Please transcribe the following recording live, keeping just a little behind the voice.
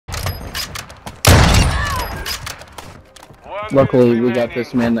Luckily, we got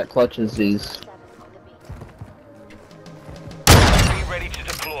this man that clutches these. Be ready to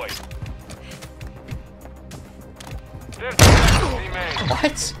deploy.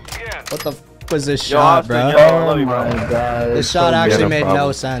 What? What the f was this shot, bro? Oh my god. This shot actually made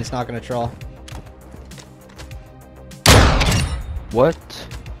no sense, not gonna troll. What?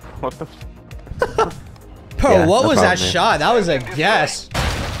 What the f? Bro, Yeah, what no was that problem, man. shot? That was a guess.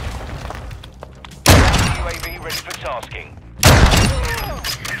 UAV ready for tasking.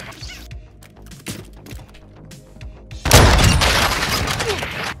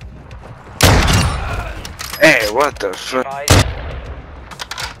 Hey, what the fuck?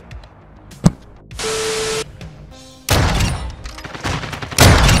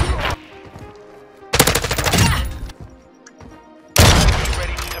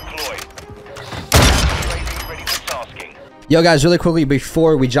 Ready to deploy. UAV ready for tasking. Yo guys, really quickly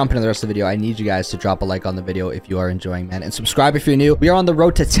before we jump into the rest of the video, I need you guys to drop a like on the video if you are enjoying, man, and subscribe if you're new. We are on the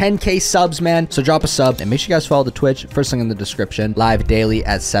road to 10K subs, man, so drop a sub and make sure you guys follow the Twitch, first link in the description, live daily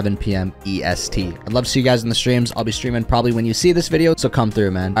at 7 p.m. EST. I'd love to see you guys in the streams. I'll be streaming probably when you see this video, so come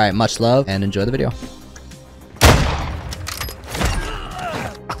through, man. All right, much love and enjoy the video.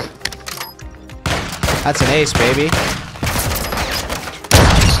 That's an ace, baby.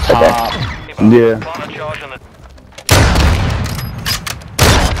 Top. Yeah. Partner charge on the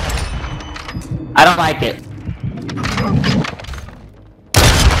I don't like it.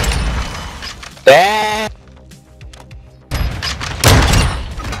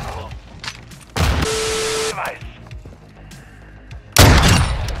 device.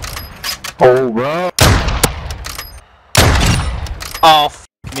 Oh, bro. Oh, f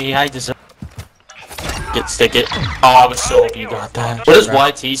me, I deserve. Stick it. Oh, I was so hoping you got that. What does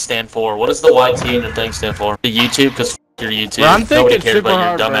YT stand for? What does the YT and the thing stand for? The YouTube? Because your YouTube. Bro, I'm Nobody thinking cares about super your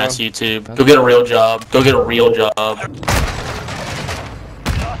hard, dumbass YouTube. Go get a real job. Go get a real job.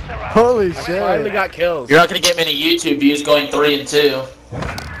 Holy shit. Finally got kills. You're not gonna get many YouTube views going 3 and 2.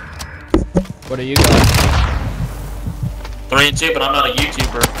 What are you going? 3 and 2, but I'm not a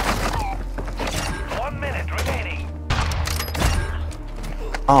YouTuber. 1 minute remaining.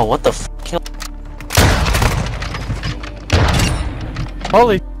 Oh, what the f? Kill.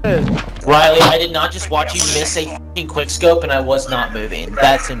 Holy shit. Riley, I did not just watch you miss a f***ing quickscope and I was not moving.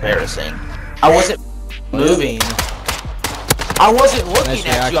 That's embarrassing. I wasn't moving. I wasn't looking Nice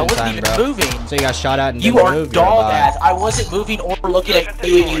at you. I reaction wasn't time, even bro. moving. So you got shot at and You didn't are move, dog you're ass. I wasn't moving or looking at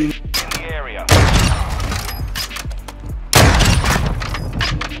you and you. In the area.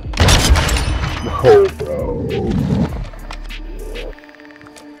 Oh, bro. Be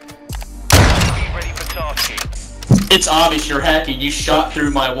ready for tasking. It's obvious you're hacking. You shot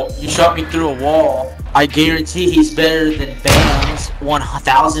through my wall. You shot me through a wall. I guarantee he's better than Bams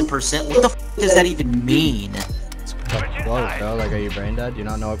 1000%. What the f does that even mean? close, bro. Like, are you brain dead? Do you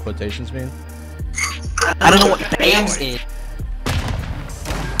not know what quotations mean? I don't know what Bams is.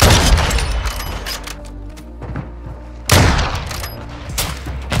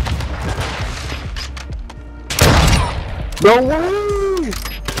 No way!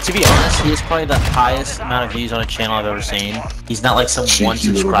 To be honest, he has probably the highest amount of views on a channel I've ever seen. He's not like some one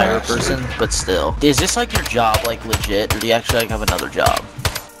subscriber person, but still. Is this like your job, like legit, or do you actually like have another job?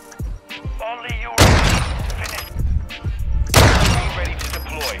 Only you finished. Be ready to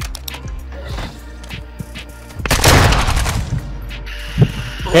deploy.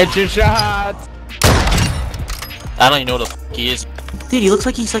 Hit your shots. I don't even know what the f he is. Dude, he looks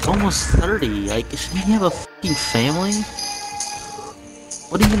like he's like almost 30. Like, shouldn't he have a fucking family?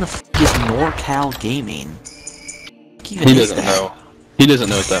 What even the f is NorCal Gaming? He doesn't know. He doesn't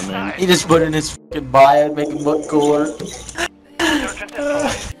know what that means. He just put in his fucking bio and make him look cooler.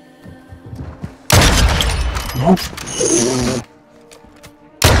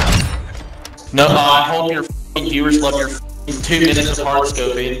 No, I hope your fucking viewers love your fucking 2 minutes of hard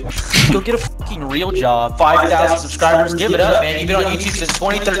scoping. Go get a fucking real job. 5,000 subscribers. Give it up, man. You've been on YouTube since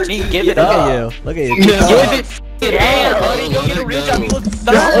 2013. Give it up. Look at you. Give it f***ing air, buddy. Go get a real job. You look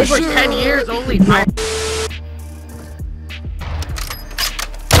 30. For 10 years only. Hands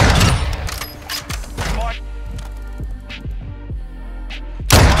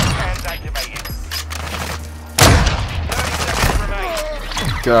activated. 30 seconds remain.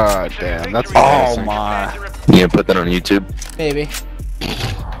 God damn, that's Oh embarrassing. my. You gonna put that on YouTube? Maybe.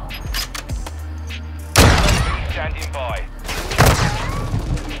 Standing by.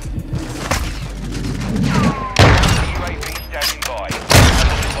 UAV standing by.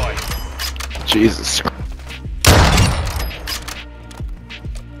 Device. Jesus Christ.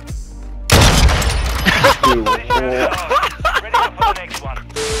 Ready up for the next one.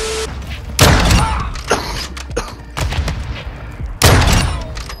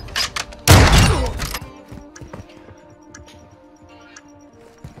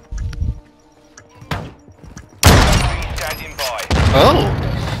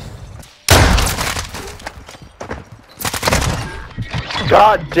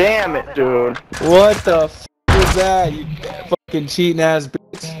 God damn it, dude. What the f is that, you fucking cheating ass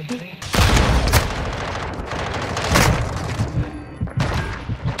bitch?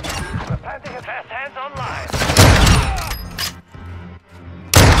 Planting a fast hands online.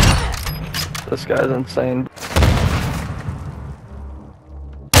 This guy's insane.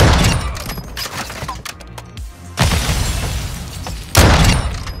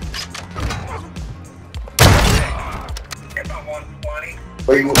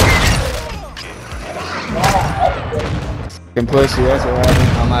 Fucking pussy, that's what happened.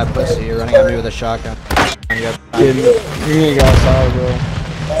 Oh my pussy, you're running at me with a shotgun. You ain't got solid, bro.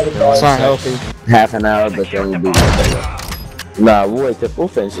 It's not healthy. Half an hour, but then we'll be right back. Nah, we'll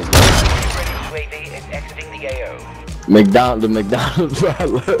finish this. UAV is exiting the AO. The McDonald's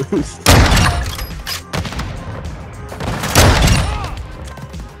Riley's.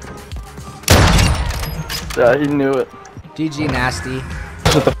 Yeah, he knew it. GG nasty.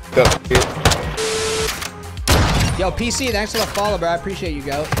 Shut the f up, dude. Yo, PC, thanks for the follow, bro. I appreciate you,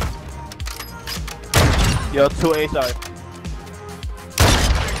 go. Yo, 2A side.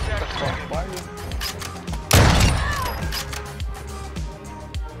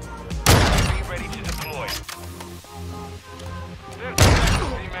 Be ready to deploy.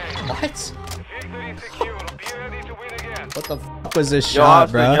 What? Victory secured. Be ready to win again. What the f was this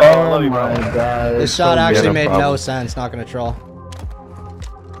shot, bro? I love you, bro. God. This shot actually made no sense, not gonna troll.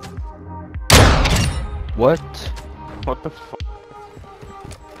 What? What the fuck?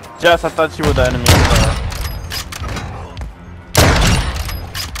 Jess, I thought you were the enemy.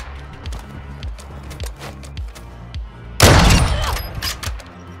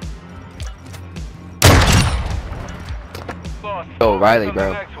 Yo, Riley,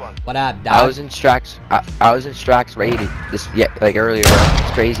 bro. What up, dog? I was in Strax. I was in Strax raid like earlier, bro.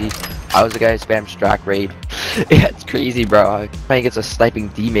 It's crazy. I was the guy who spammed Strax raid. Yeah, it's crazy, bro. I think it's a sniping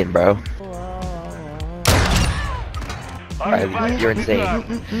demon, bro. Riley, you're insane.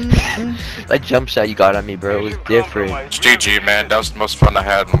 That jump shot you got on me, bro, was different. It's GG, man. That was the most fun I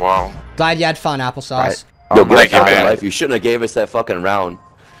had in a while. Glad you had fun, applesauce. Right. Yo, Oh my thank you, God. man. life. You shouldn't have gave us that fucking round.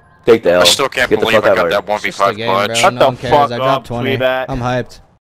 Take the L. I still can't Get the believe fuck I out got of that here. It's just a 1v5 game, bro. clutch. Shut No the one cares. fuck I dropped up, 20. Fleabag. I'm hyped.